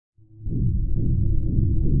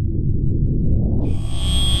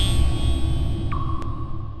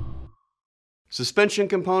Suspension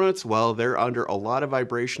components, well, they're under a lot of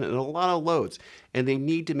vibration and a lot of loads, and they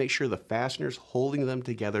need to make sure the fasteners holding them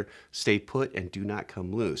together stay put and do not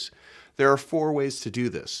come loose. There are 4 ways to do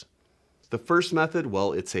this. The first method,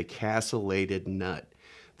 well, it's a castellated nut.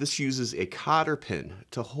 This uses a cotter pin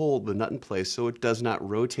to hold the nut in place so it does not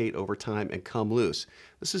rotate over time and come loose.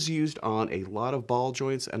 This is used on a lot of ball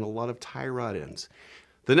joints and a lot of tie rod ends.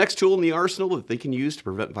 The next tool in the arsenal that they can use to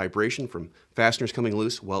prevent vibration from fasteners coming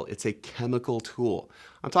loose, well, it's a chemical tool.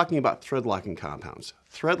 I'm talking about thread locking compounds.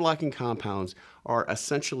 Thread locking compounds are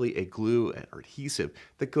essentially a glue or adhesive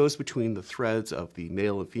that goes between the threads of the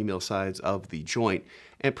male and female sides of the joint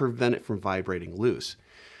and prevent it from vibrating loose.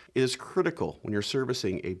 It is critical when you're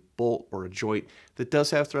servicing a bolt or a joint that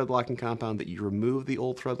does have thread locking compound that you remove the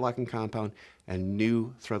old thread locking compound and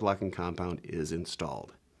new thread locking compound is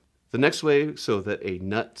installed. The next way so that a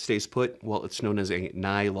nut stays put, well, it's known as a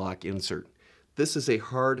nyloc insert. This is a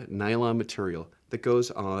hard nylon material that goes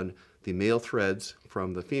on the male threads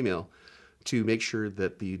from the female to make sure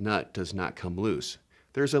that the nut does not come loose.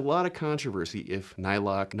 There's a lot of controversy if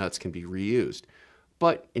nyloc nuts can be reused,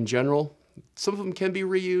 but in general, some of them can be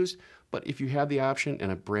reused, but if you have the option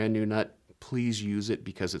and a brand new nut, please use it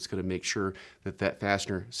because it's going to make sure that that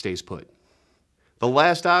fastener stays put. The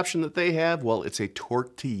last option that they have, well, it's a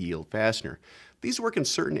torque to yield fastener. These work in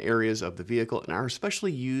certain areas of the vehicle and are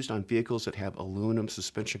especially used on vehicles that have aluminum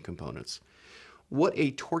suspension components. What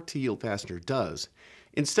a torque to yield fastener does,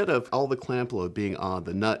 instead of all the clamp load being on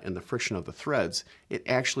the nut and the friction of the threads, it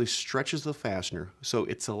actually stretches the fastener so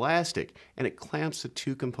it's elastic and it clamps the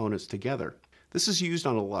 2 components together. This is used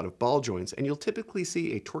on a lot of ball joints, and you'll typically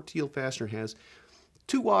see a torque to yield fastener has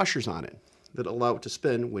 2 washers on it that allow it to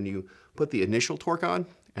spin when you put the initial torque on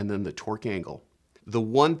and then the torque angle. The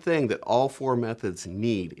one thing that all 4 methods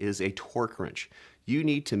need is a torque wrench. You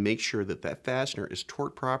need to make sure that that fastener is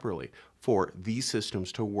torqued properly for these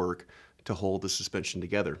systems to work to hold the suspension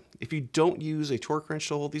together. If you don't use a torque wrench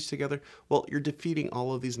to hold these together, well, you're defeating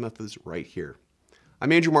all of these methods right here.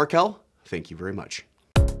 I'm Andrew Markel. Thank you very much.